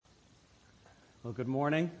Well, good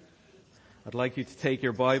morning. I'd like you to take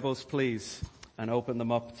your Bibles, please, and open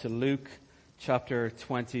them up to Luke chapter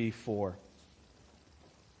 24.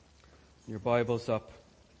 Your Bibles up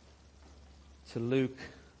to Luke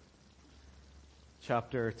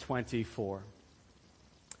chapter 24.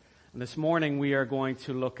 And this morning we are going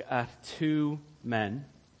to look at two men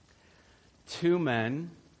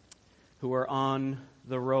who are on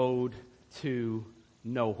the road to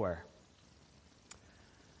nowhere.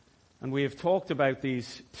 And we have talked about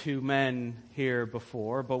these two men here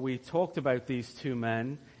before, but we talked about these two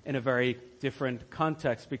men in a very different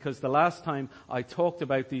context, because the last time I talked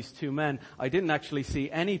about these two men, I didn't actually see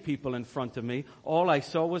any people in front of me. All I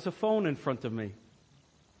saw was a phone in front of me.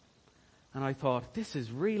 And I thought, this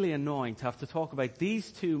is really annoying to have to talk about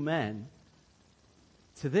these two men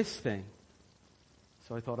to this thing.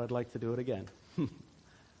 So I thought I'd like to do it again.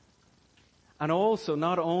 And also,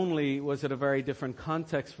 not only was it a very different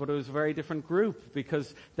context, but it was a very different group,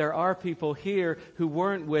 because there are people here who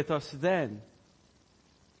weren't with us then.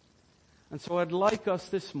 And so I'd like us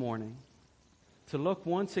this morning to look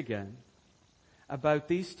once again about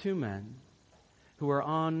these two men who are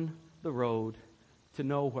on the road to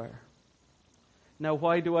nowhere. Now,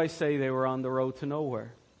 why do I say they were on the road to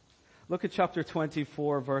nowhere? Look at chapter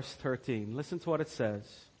 24, verse 13. Listen to what it says.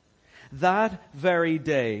 That very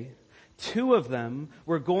day, two of them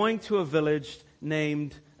were going to a village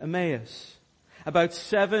named Emmaus, about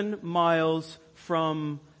 7 miles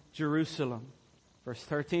from Jerusalem. Verse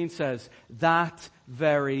 13 says, that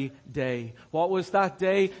very day. What was that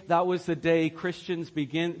day? That was the day Christians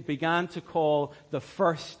began to call the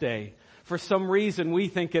first day. For some reason, we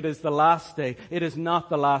think it is the last day. It is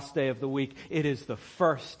not the last day of the week. It is the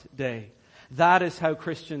first day. That is how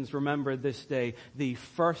Christians remember this day, the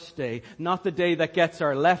first day. Not the day that gets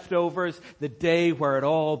our leftovers, the day where it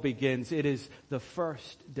all begins. It is the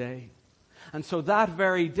first day. And so that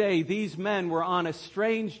very day, these men were on a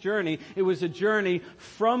strange journey. It was a journey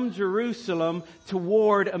from Jerusalem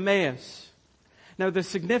toward Emmaus. Now, the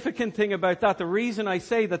significant thing about that, the reason I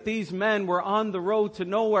say that these men were on the road to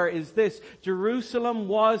nowhere is this. Jerusalem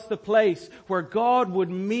was the place where God would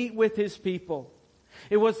meet with His people.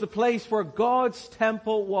 It was the place where God's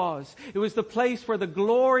temple was. It was the place where the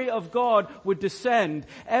glory of God would descend.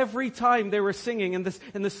 Every time they were singing in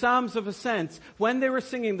the Psalms of Ascent, when they were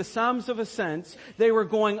singing the Psalms of Ascent, they were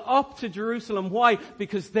going up to Jerusalem. Why?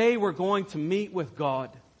 Because they were going to meet with God.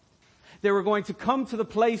 They were going to come to the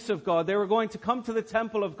place of God. They were going to come to the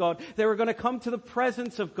temple of God. They were going to come to the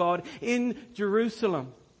presence of God in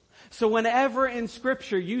Jerusalem. So whenever in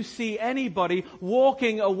Scripture you see anybody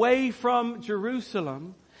walking away from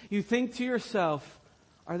Jerusalem, you think to yourself,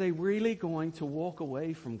 are they really going to walk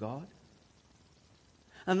away from God?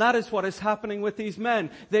 And that is what is happening with these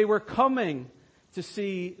men. They were coming to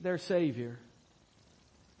see their Savior,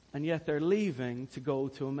 and yet they're leaving to go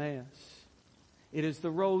to Emmaus. It is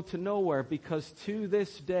the road to nowhere, because to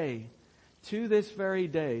this day, to this very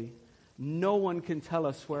day, no one can tell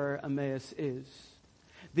us where Emmaus is.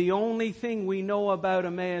 The only thing we know about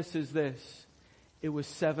Emmaus is this. It was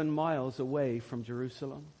 7 miles away from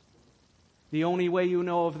Jerusalem. The only way you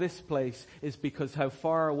know of this place is because how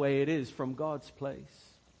far away it is from God's place.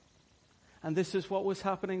 And this is what was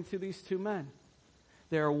happening to these two men.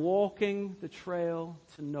 They are walking the trail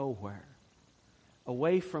to nowhere,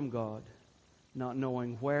 away from God, not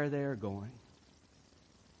knowing where they are going.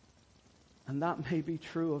 And that may be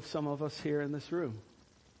true of some of us here in this room.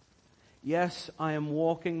 Yes, I am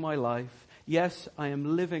walking my life. Yes, I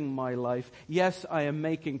am living my life. Yes, I am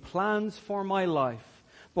making plans for my life.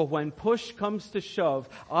 But when push comes to shove,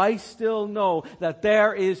 I still know that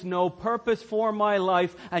there is no purpose for my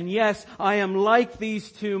life. And yes, I am like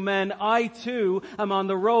these two men. I too am on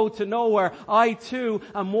the road to nowhere. I too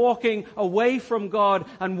am walking away from God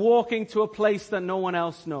and walking to a place that no one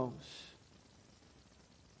else knows.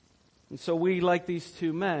 And so we, like these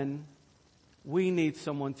two men, we need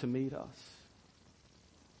someone to meet us.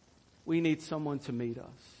 We need someone to meet us.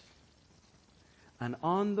 And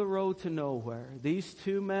on the road to nowhere, these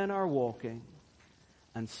two men are walking,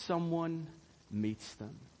 and someone meets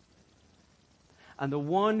them. And the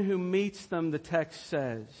one who meets them, the text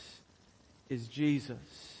says, is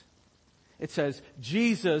Jesus. It says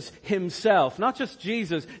Jesus Himself. Not just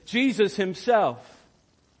Jesus, Jesus Himself.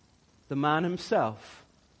 The man Himself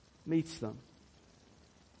meets them.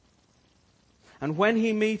 And when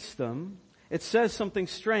He meets them, it says something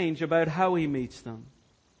strange about how He meets them.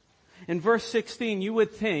 In verse 16, you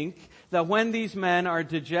would think that when these men are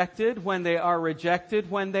dejected, when they are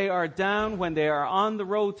rejected, when they are down, when they are on the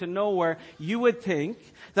road to nowhere, you would think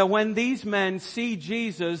that when these men see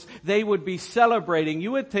Jesus, they would be celebrating.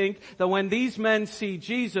 You would think that when these men see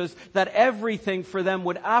Jesus, that everything for them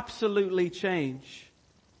would absolutely change.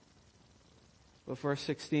 But verse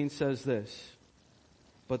 16 says this,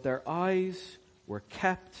 but their eyes were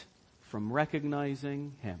kept from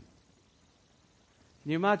recognizing him.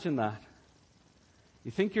 Can you imagine that? You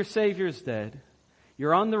think your Savior's dead,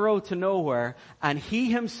 you're on the road to nowhere, and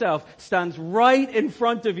he himself stands right in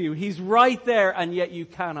front of you. He's right there, and yet you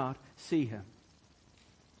cannot see him.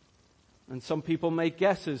 And some people make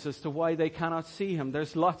guesses as to why they cannot see him.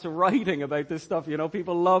 There's lots of writing about this stuff. You know,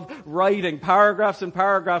 people love writing paragraphs and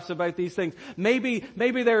paragraphs about these things. Maybe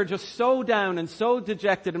they were just so down and so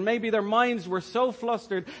dejected, and maybe their minds were so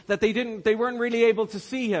flustered that they weren't really able to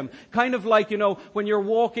see him. Kind of like, you know, when you're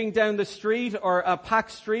walking down the street or a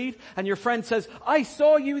packed street and your friend says, I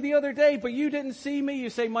saw you the other day, but you didn't see me. You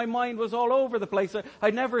say, my mind was all over the place.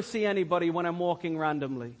 I never see anybody when I'm walking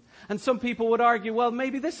randomly. And some people would argue, well,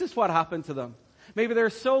 maybe this is what happened to them. Maybe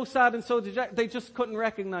they're so sad and so dejected, they just couldn't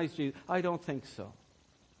recognize Jesus. I don't think so.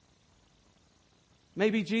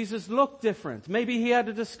 Maybe Jesus looked different. Maybe he had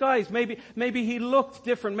a disguise. Maybe he looked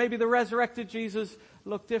different. Maybe the resurrected Jesus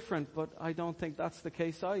looked different. But I don't think that's the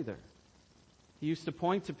case either. He used to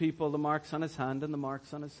point to people the marks on his hand and the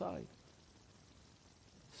marks on his side.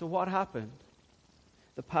 So what happened?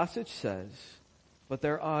 The passage says, but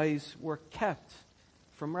their eyes were kept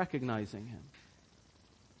from recognizing him.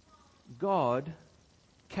 God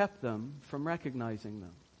kept them from recognizing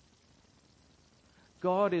them.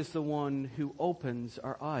 God is the one who opens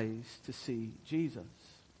our eyes to see Jesus.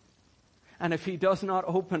 And if he does not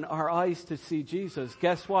open our eyes to see Jesus,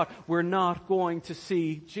 guess what? We're not going to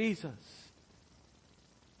see Jesus.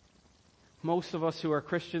 Most of us who are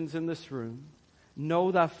Christians in this room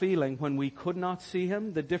know that feeling when we could not see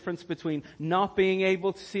him, the difference between not being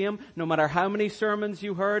able to see him, no matter how many sermons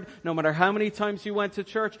you heard, no matter how many times you went to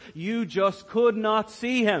church, you just could not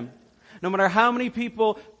see him. No matter how many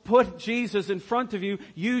people put Jesus in front of you,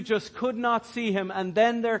 you just could not see him. And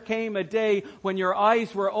then there came a day when your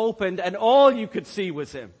eyes were opened and all you could see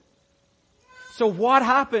was him. So what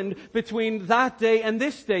happened between that day and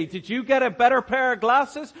this day? Did you get a better pair of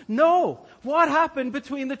glasses? No. What happened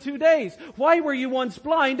between the 2 days? Why were you once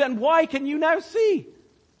blind and why can you now see?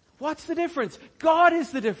 What's the difference? God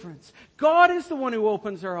is the difference. God is the one who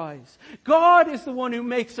opens our eyes. God is the one who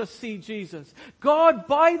makes us see Jesus. God,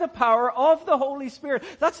 by the power of the Holy Spirit.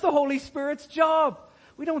 That's the Holy Spirit's job.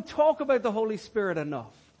 We don't talk about the Holy Spirit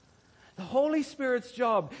enough. The Holy Spirit's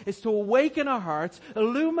job is to awaken our hearts,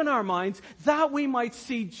 illumine our minds, that we might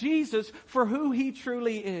see Jesus for who he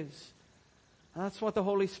truly is. And that's what the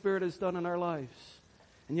Holy Spirit has done in our lives.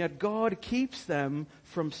 And yet God keeps them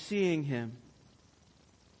from seeing him.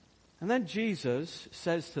 And then Jesus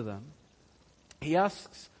says to them, he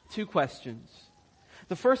asks two questions.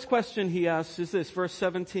 The first question he asks is this, verse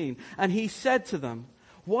 17. And he said to them,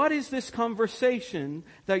 what is this conversation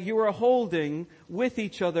that you are holding with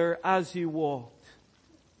each other as you walked?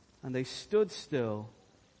 And they stood still,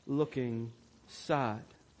 looking sad.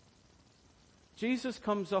 Jesus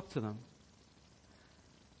comes up to them.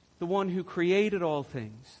 The one who created all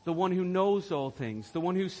things, the one who knows all things, the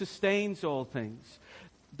one who sustains all things,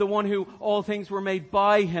 the one who all things were made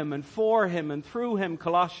by him and for him and through him,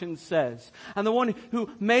 Colossians says. And the one who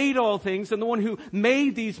made all things and the one who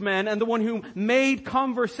made these men and the one who made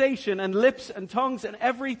conversation and lips and tongues and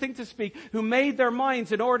everything to speak, who made their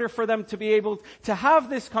minds in order for them to be able to have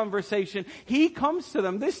this conversation. He comes to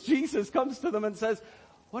them, this Jesus comes to them and says,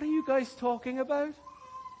 what are you guys talking about?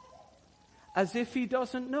 As if he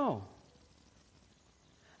doesn't know.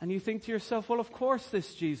 And you think to yourself, well, of course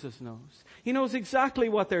this Jesus knows. He knows exactly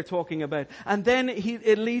what they're talking about. And then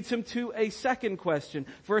it leads him to a second question.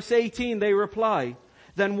 Verse 18, they reply.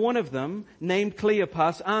 Then one of them, named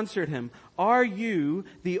Cleopas, answered him, are you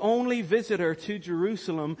the only visitor to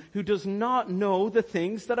Jerusalem who does not know the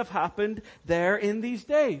things that have happened there in these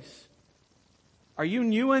days? Are you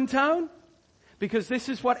new in town? Because this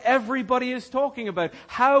is what everybody is talking about.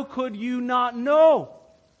 How could you not know?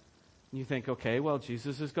 You think, okay, well,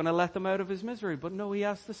 Jesus is going to let them out of his misery. But no, he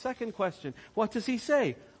asks the second question. What does he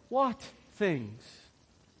say? What things?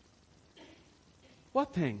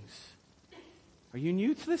 What things? Are you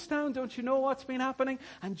new to this town? Don't you know what's been happening?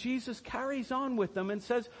 And Jesus carries on with them and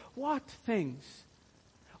says, what things?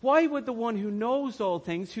 Why would the one who knows all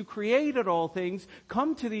things, who created all things,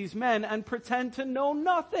 come to these men and pretend to know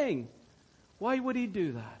nothing? Why would he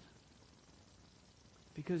do that?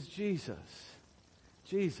 Because Jesus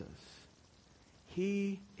Jesus.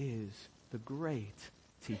 He is the great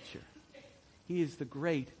teacher. He is the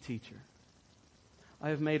great teacher. I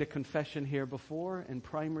have made a confession here before. In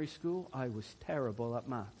primary school, I was terrible at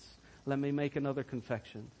maths. Let me make another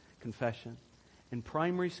confession. In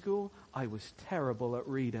primary school, I was terrible at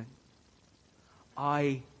reading.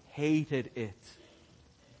 I hated it.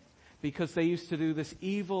 Because they used to do this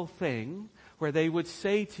evil thing where they would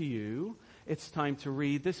say to you, it's time to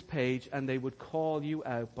read this page, and they would call you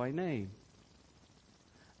out by name.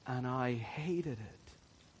 And I hated it.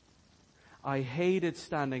 I hated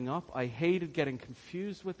standing up. I hated getting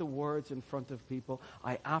confused with the words in front of people.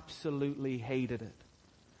 I absolutely hated it.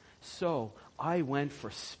 So I went for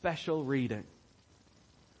special reading.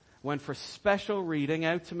 Went for special reading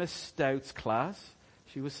out to Miss Stout's class.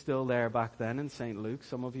 She was still there back then in St. Luke.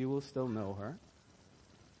 Some of you will still know her.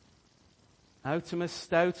 Out to Miss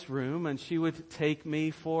Stout's room, and she would take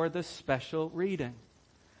me for the special reading.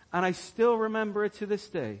 And I still remember it to this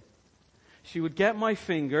day. She would get my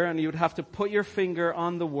finger, and you would have to put your finger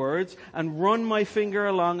on the words and run my finger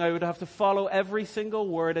along. I would have to follow every single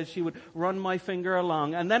word as she would run my finger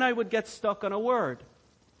along. And then I would get stuck on a word.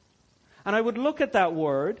 And I would look at that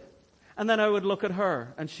word, and then I would look at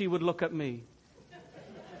her, and she would look at me.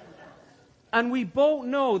 And we both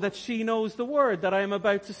know that she knows the word that I am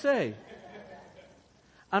about to say.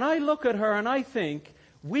 And I look at her and I think,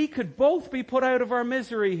 we could both be put out of our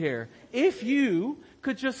misery here if you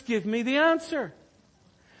could just give me the answer.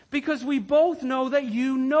 Because we both know that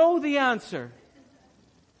you know the answer.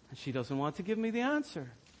 And she doesn't want to give me the answer.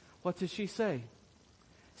 What does she say?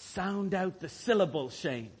 Sound out the syllable,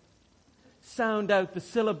 Shane. Sound out the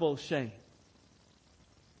syllable, Shane.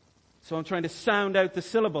 So I'm trying to sound out the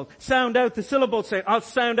syllable. Sound out the syllable, Shane. I'll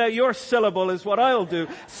sound out your syllable is what I'll do.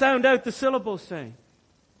 Sound out the syllable, Shane.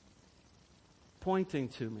 Pointing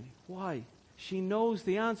to me. Why? She knows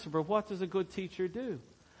the answer, but what does a good teacher do?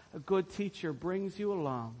 A good teacher brings you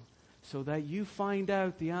along so that you find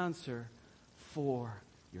out the answer for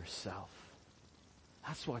yourself.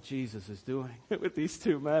 That's what Jesus is doing with these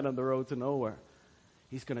two men on the road to nowhere.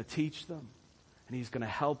 He's going to teach them, and He's going to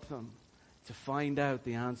help them to find out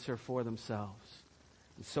the answer for themselves.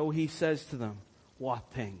 And so He says to them, what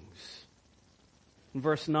things? In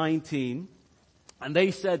verse 19, and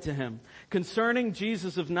they said to Him, concerning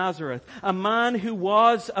Jesus of Nazareth, a man who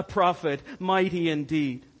was a prophet, mighty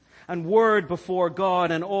indeed, and word before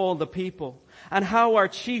God and all the people, and how our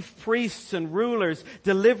chief priests and rulers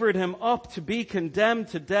delivered Him up to be condemned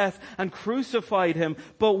to death and crucified Him.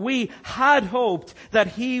 But we had hoped that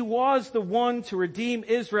He was the one to redeem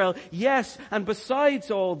Israel. Yes, and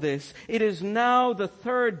besides all this, it is now the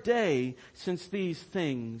third day since these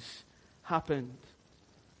things happened.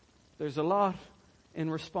 There's a lot in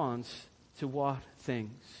response to what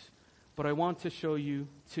things. But I want to show you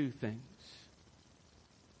two things.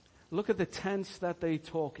 Look at the tense that they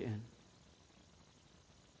talk in.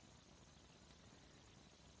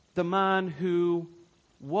 The man who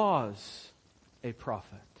was a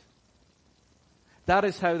prophet. That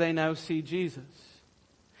is how they now see Jesus.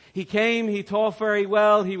 He came, He taught very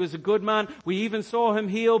well, He was a good man. We even saw Him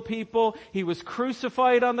heal people. He was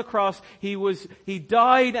crucified on the cross. He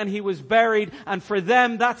died and He was buried. And for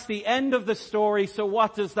them, that's the end of the story. So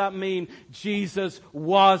what does that mean? Jesus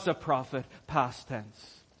was a prophet, past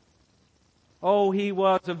tense. Oh, He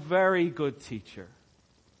was a very good teacher.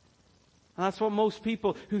 And that's what most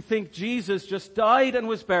people who think Jesus just died and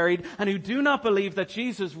was buried and who do not believe that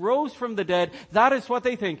Jesus rose from the dead, that is what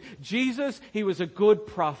they think. Jesus, He was a good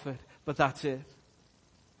prophet, but that's it.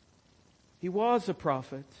 He was a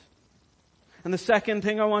prophet. And the second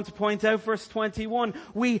thing I want to point out, verse 21,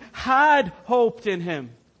 we had hoped in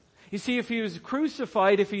Him. You see, if He was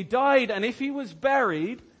crucified, if He died, and if He was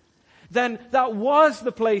buried, then that was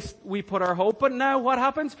the place we put our hope. But now what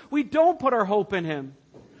happens? We don't put our hope in Him.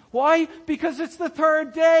 Why? Because it's the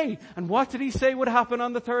third day. And what did He say would happen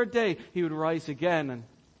on the third day? He would rise again. And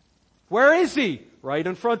where is He? Right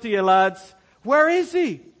in front of you, lads. Where is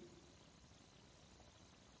He?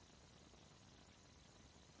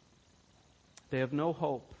 They have no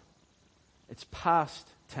hope. It's past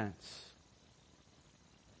tense.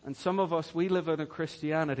 And some of us, we live in a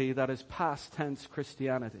Christianity that is past tense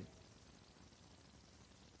Christianity.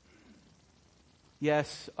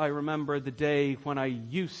 Yes, I remember the day when I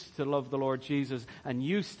used to love the Lord Jesus and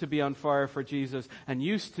used to be on fire for Jesus and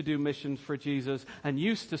used to do missions for Jesus and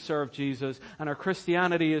used to serve Jesus, and our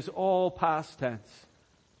Christianity is all past tense.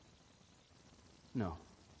 No.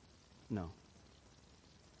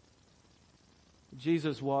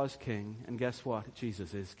 Jesus was King, and guess what?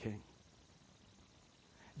 Jesus is King.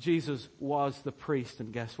 Jesus was the priest,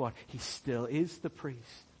 and guess what? He still is the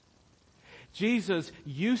priest. Jesus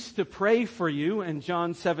used to pray for you in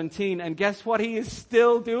John 17, and guess what he is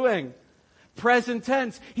still doing? Present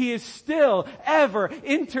tense. He is still ever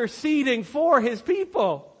interceding for his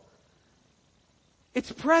people.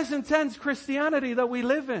 It's present tense Christianity that we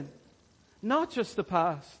live in. Not just the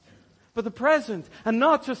past, but the present. And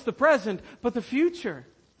not just the present, but the future.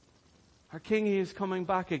 Our King, he is coming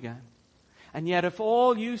back again. And yet if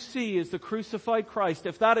all you see is the crucified Christ,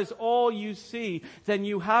 if that is all you see, then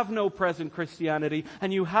you have no present Christianity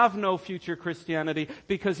and you have no future Christianity,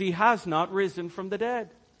 because he has not risen from the dead.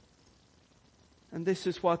 And this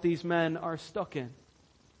is what these men are stuck in.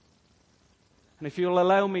 And if you'll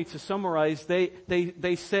allow me to summarize,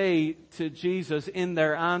 they say to Jesus in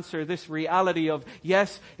their answer this reality of,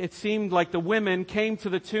 yes, it seemed like the women came to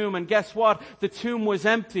the tomb, and guess what? The tomb was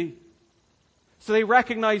empty. So they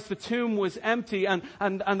recognized the tomb was empty, and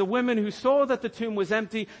the women who saw that the tomb was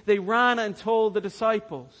empty, they ran and told the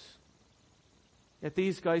disciples. Yet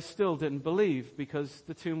these guys still didn't believe, because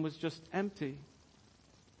the tomb was just empty.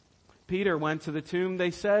 Peter went to the tomb,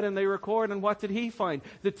 they said, and they record, and what did he find?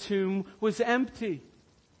 The tomb was empty.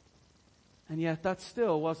 And yet that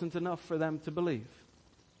still wasn't enough for them to believe.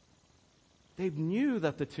 They knew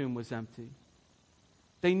that the tomb was empty.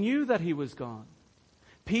 They knew that he was gone.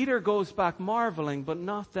 Peter goes back marveling, but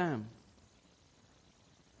not them.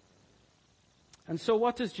 And so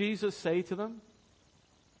what does Jesus say to them?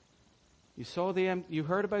 You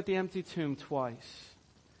heard about the empty tomb twice.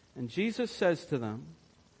 And Jesus says to them,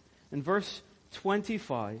 in verse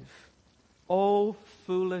 25, O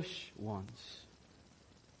foolish ones,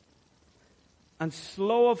 and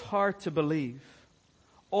slow of heart to believe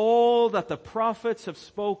all that the prophets have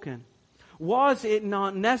spoken. Was it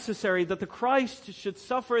not necessary that the Christ should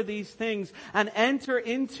suffer these things and enter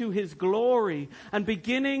into his glory? And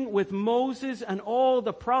beginning with Moses and all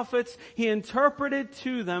the prophets, he interpreted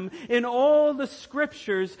to them in all the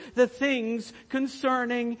scriptures the things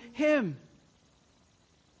concerning him.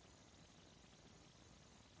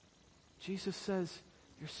 Jesus says,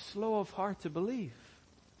 you're slow of heart to believe.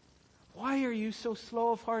 Why are you so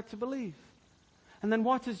slow of heart to believe? And then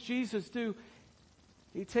what does Jesus do?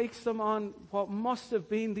 He takes them on what must have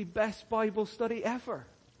been the best Bible study ever.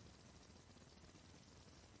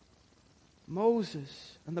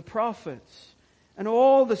 Moses and the prophets and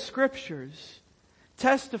all the scriptures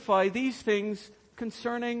testify these things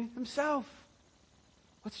concerning himself.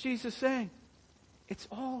 What's Jesus saying? It's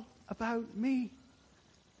all about me.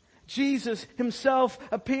 Jesus himself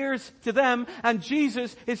appears to them, and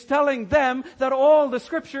Jesus is telling them that all the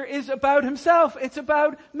scripture is about himself. It's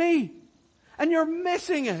about me. And you're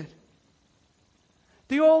missing it.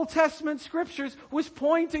 The Old Testament scriptures was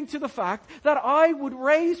pointing to the fact that I would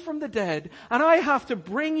raise from the dead, and I have to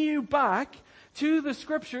bring you back to the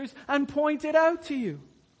scriptures and point it out to you.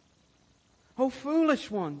 Oh, foolish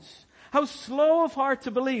ones. How slow of heart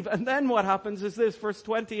to believe. And then what happens is this, verse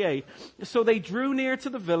 28. So they drew near to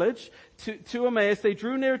the village, to Emmaus. They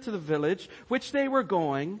drew near to the village, which they were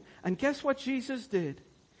going. And guess what Jesus did?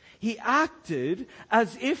 He acted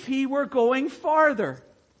as if he were going farther.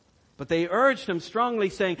 But they urged him strongly,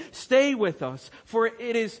 saying, stay with us, for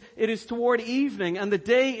it is toward evening, and the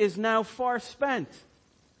day is now far spent.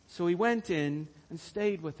 So he went in and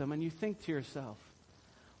stayed with them. And you think to yourself,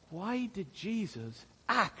 why did Jesus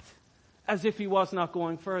act as if he was not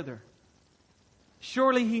going further?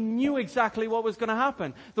 Surely he knew exactly what was going to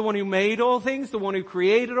happen. The one who made all things, the one who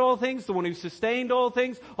created all things, the one who sustained all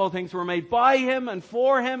things were made by him and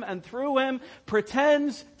for him and through him,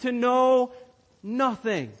 pretends to know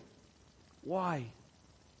nothing. Why?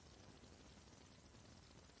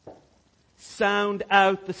 Sound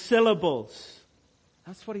out the syllables.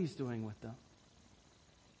 That's what he's doing with them.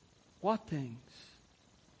 What things?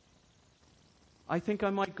 I think I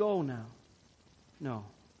might go now. No.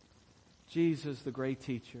 Jesus, the great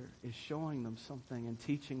teacher, is showing them something and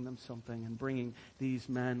teaching them something and bringing these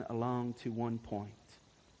men along to one point.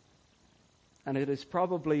 And it is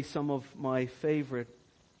probably some of my favorite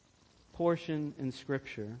portion in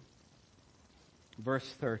Scripture. Verse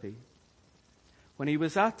 30. When he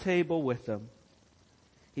was at table with them,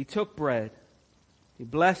 he took bread, he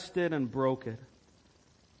blessed it and broke it,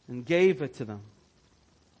 and gave it to them.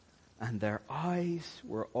 And their eyes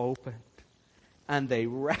were opened, and they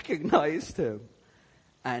recognized him,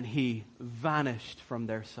 and he vanished from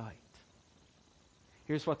their sight.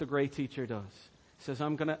 Here's what the great teacher does. He says,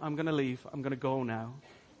 I'm gonna leave. I'm gonna go now.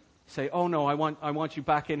 Say, oh no, I want you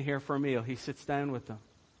back in here for a meal. He sits down with them.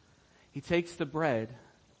 He takes the bread,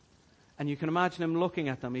 and you can imagine him looking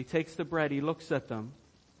at them. He takes the bread, he looks at them.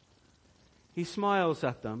 He smiles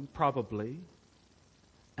at them, probably,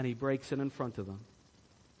 and he breaks it in front of them.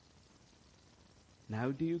 Now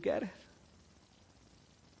do you get it?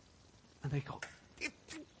 And they go,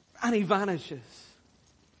 and he vanishes.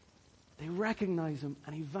 They recognize him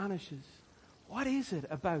and he vanishes. What is it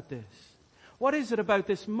about this? What is it about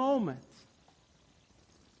this moment?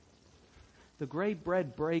 The great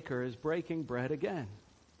bread breaker is breaking bread again.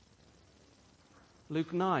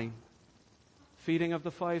 Luke 9, feeding of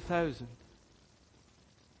the 5,000.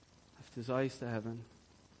 Lifts his eyes to heaven,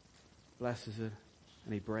 blesses it,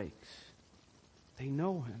 and he breaks. They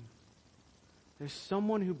know him. There's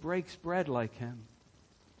someone who breaks bread like him.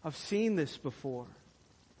 I've seen this before.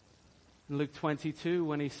 In Luke 22,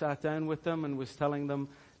 when he sat down with them and was telling them,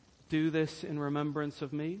 do this in remembrance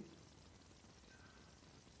of me.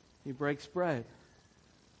 He breaks bread.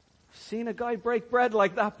 I've seen a guy break bread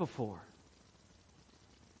like that before.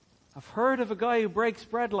 I've heard of a guy who breaks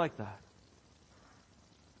bread like that.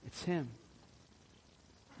 It's him.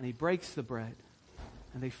 And he breaks the bread.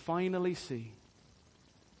 And they finally see,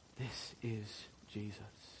 this is Jesus.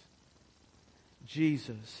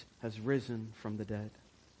 Jesus has risen from the dead.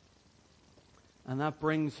 And that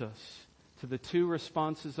brings us to the two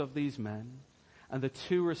responses of these men and the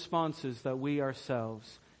two responses that we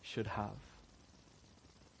ourselves should have.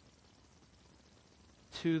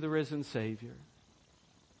 To the risen Savior.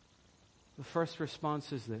 The first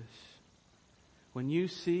response is this. When you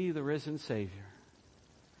see the risen Savior,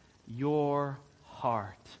 your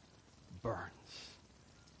heart burns.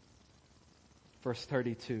 Verse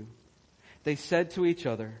 32. They said to each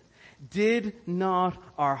other, did not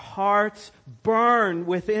our hearts burn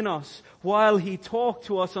within us while he talked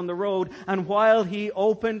to us on the road and while he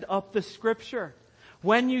opened up the scripture?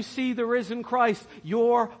 When you see the risen Christ,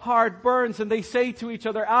 your heart burns. And they say to each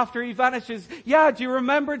other after he vanishes, yeah, do you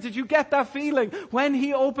remember? Did you get that feeling? When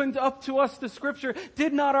he opened up to us the scripture,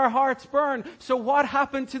 did not our hearts burn? So what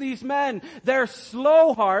happened to these men? Their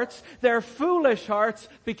slow hearts, their foolish hearts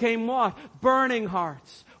became what? Burning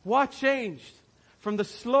hearts. What changed? From the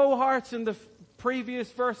slow hearts in the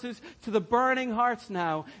previous verses to the burning hearts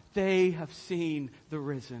now, they have seen the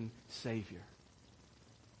risen Savior.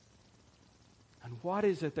 And what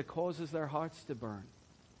is it that causes their hearts to burn?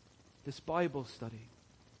 This Bible study.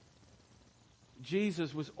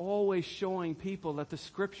 Jesus was always showing people that the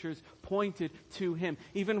scriptures pointed to him.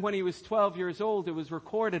 Even when he was 12 years old, it was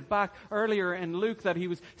recorded back earlier in Luke that he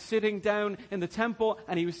was sitting down in the temple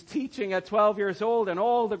and he was teaching at 12 years old, and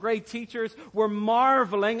all the great teachers were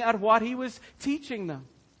marveling at what he was teaching them.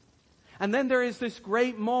 And then there is this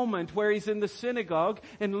great moment where he's in the synagogue.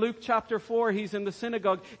 In Luke chapter 4, he's in the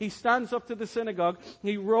synagogue. He stands up to the synagogue.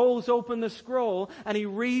 He rolls open the scroll and he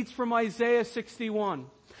reads from Isaiah 61.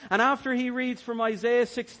 And after he reads from Isaiah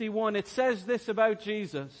 61, it says this about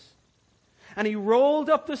Jesus. And he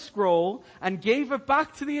rolled up the scroll and gave it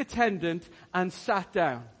back to the attendant and sat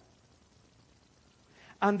down.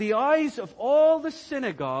 And the eyes of all the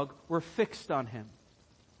synagogue were fixed on him.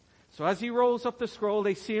 So as he rolls up the scroll,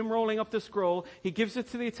 they see him rolling up the scroll. He gives it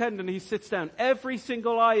to the attendant. He sits down. Every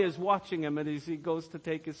single eye is watching him as he goes to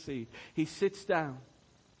take his seat. He sits down.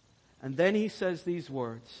 And then he says these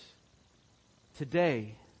words.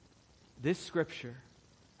 Today, this scripture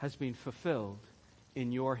has been fulfilled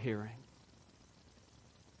in your hearing.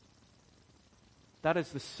 That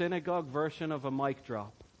is the synagogue version of a mic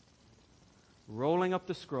drop. Rolling up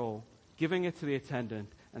the scroll, giving it to the attendant,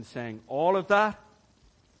 and saying, all of that,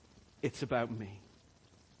 it's about me.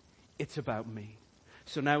 It's about me.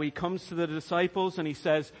 So now he comes to the disciples and he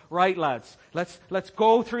says, right lads, let's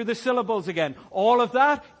go through the syllables again. All of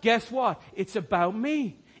that, guess what? It's about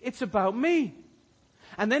me. It's about me.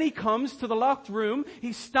 And then he comes to the locked room.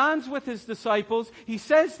 He stands with his disciples. He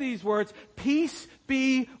says these words, peace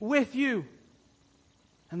be with you.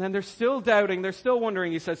 And then they're still doubting. They're still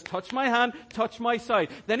wondering. He says, touch my hand, touch my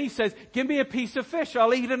side. Then he says, give me a piece of fish.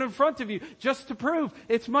 I'll eat it in front of you just to prove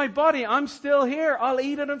it's my body. I'm still here. I'll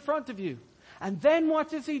eat it in front of you. And then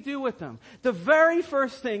what does he do with them? The very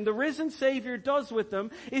first thing the risen Savior does with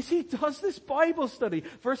them is he does this Bible study.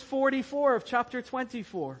 Verse 44 of chapter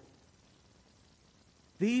 24.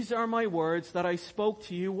 These are my words that I spoke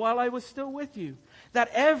to you while I was still with you.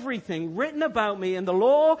 That everything written about me in the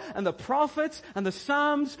law and the prophets and the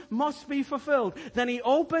Psalms must be fulfilled. Then he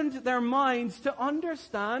opened their minds to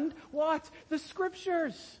understand what? The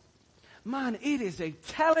scriptures. Man, it is a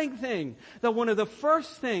telling thing that one of the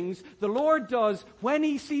first things the Lord does when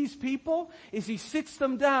he sees people is he sits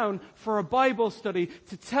them down for a Bible study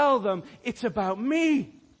to tell them, it's about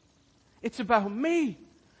me. It's about me.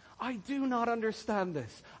 I do not understand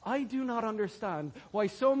this. I do not understand why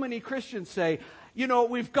so many Christians say,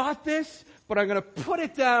 we've got this, but I'm going to put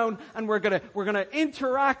it down and we're going to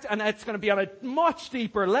interact, and it's going to be on a much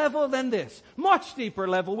deeper level than this. Much deeper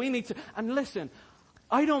level. We need to, and listen,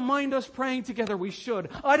 I don't mind us praying together, we should.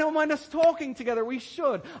 I don't mind us talking together, we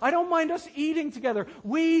should. I don't mind us eating together,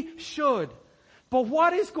 we should. But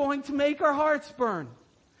what is going to make our hearts burn?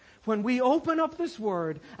 When we open up this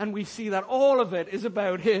word and we see that all of it is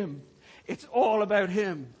about Him. It's all about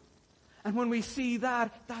Him. And when we see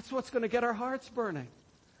that, that's what's going to get our hearts burning.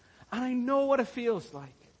 And I know what it feels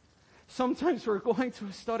like. Sometimes we're going to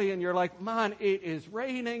a study and you're like, man, it is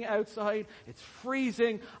raining outside. It's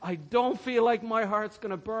freezing. I don't feel like my heart's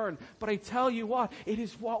going to burn. But I tell you what, it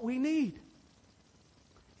is what we need.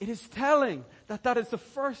 It is telling that that is the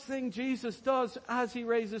first thing Jesus does as He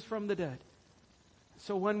raises from the dead.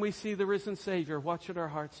 So when we see the risen Savior, what should our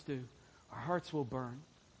hearts do? Our hearts will burn.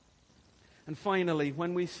 And finally,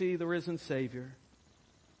 when we see the risen Savior,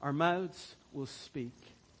 our mouths will speak.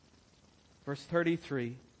 Verse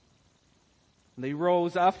 33. And they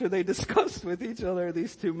rose after they discussed with each other,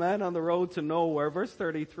 these two men on the road to nowhere. Verse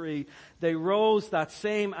 33. They rose that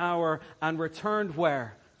same hour and returned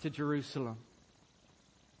where? To Jerusalem.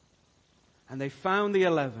 And they found the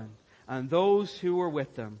 11 and those who were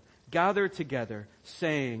with them gathered together,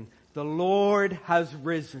 saying, the Lord has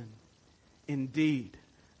risen indeed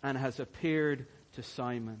and has appeared to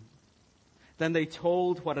Simon. Then they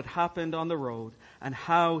told what had happened on the road and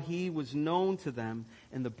how He was known to them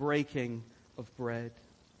in the breaking of bread.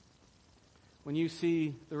 When you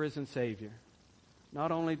see the risen Savior,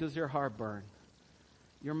 not only does your heart burn,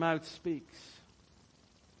 your mouth speaks.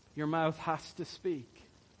 Your mouth has to speak.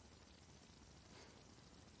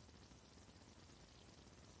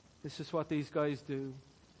 This is what these guys do.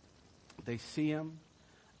 They see Him,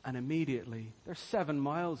 and immediately, they're 7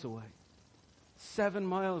 miles away. 7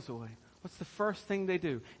 miles away. What's the first thing they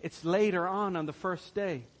do? It's later on the first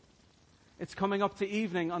day. It's coming up to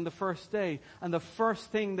evening on the first day. And the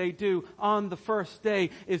first thing they do on the first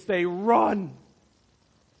day is they run.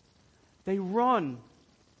 They run.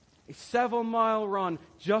 A 7-mile run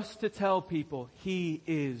just to tell people He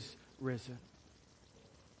is risen.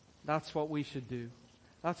 That's what we should do.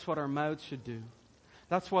 That's what our mouths should do.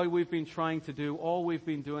 That's why we've been trying to do all we've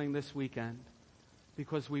been doing this weekend.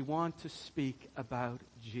 Because we want to speak about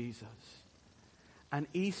Jesus. And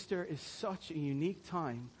Easter is such a unique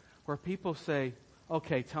time where people say,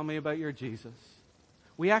 okay, tell me about your Jesus.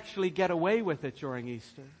 We actually get away with it during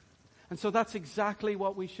Easter. And so that's exactly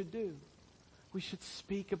what we should do. We should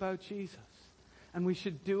speak about Jesus. And we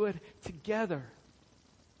should do it together.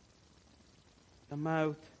 The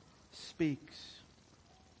mouth speaks.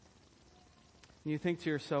 And you think to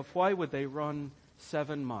yourself, why would they run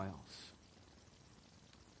 7 miles?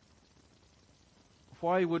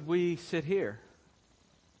 Why would we sit here?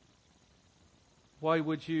 Why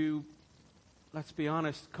would you, let's be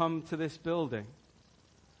honest, come to this building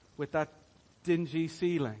with that dingy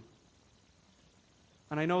ceiling?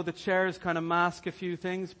 And I know the chairs kind of mask a few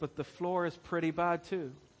things, but the floor is pretty bad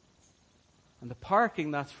too. And the parking,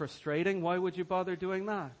 that's frustrating. Why would you bother doing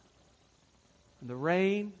that? And the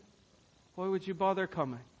rain, why would you bother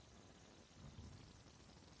coming?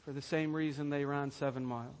 For the same reason they ran 7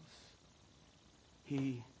 miles.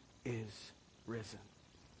 He is risen.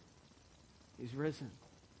 He's risen.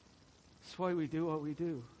 That's why we do what we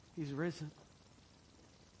do. He's risen.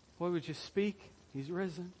 Why would you speak? He's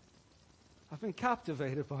risen. I've been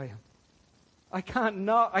captivated by Him. I can't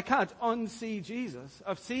unsee Jesus.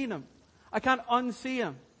 I've seen Him. I can't unsee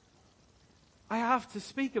Him. I have to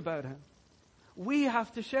speak about Him. We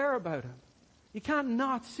have to share about Him. You can't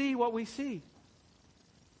not see what we see.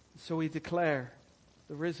 So we declare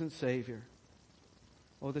the risen Savior.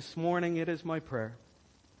 Oh, this morning it is my prayer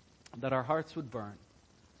that our hearts would burn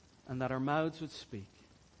and that our mouths would speak.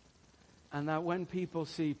 And that when people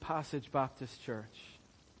see Passage Baptist Church,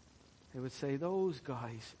 they would say, those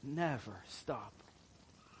guys never stop.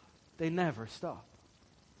 They never stop.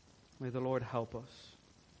 May the Lord help us.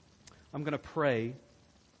 I'm going to pray,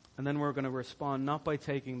 and then we're going to respond not by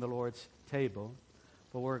taking the Lord's table,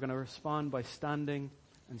 but we're going to respond by standing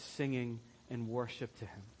and singing in worship to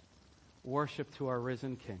Him. Worship to our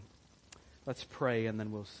risen King. Let's pray and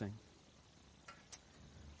then we'll sing.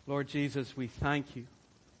 Lord Jesus, we thank You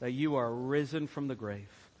that You are risen from the grave.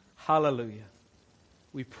 Hallelujah.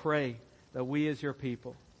 We pray that we as Your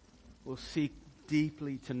people will seek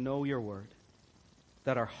deeply to know Your word,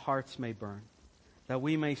 that our hearts may burn, that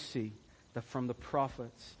we may see that from the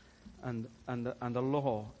prophets and the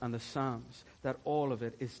law and the Psalms, that all of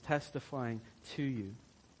it is testifying to You.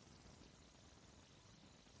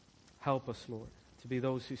 Help us, Lord, to be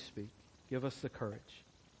those who speak. Give us the courage.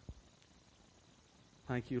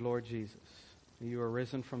 Thank you, Lord Jesus. You are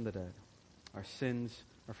risen from the dead. Our sins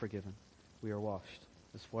are forgiven. We are washed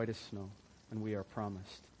as white as snow, and we are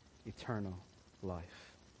promised eternal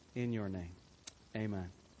life. In your name, amen.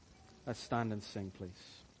 Let's stand and sing,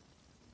 please.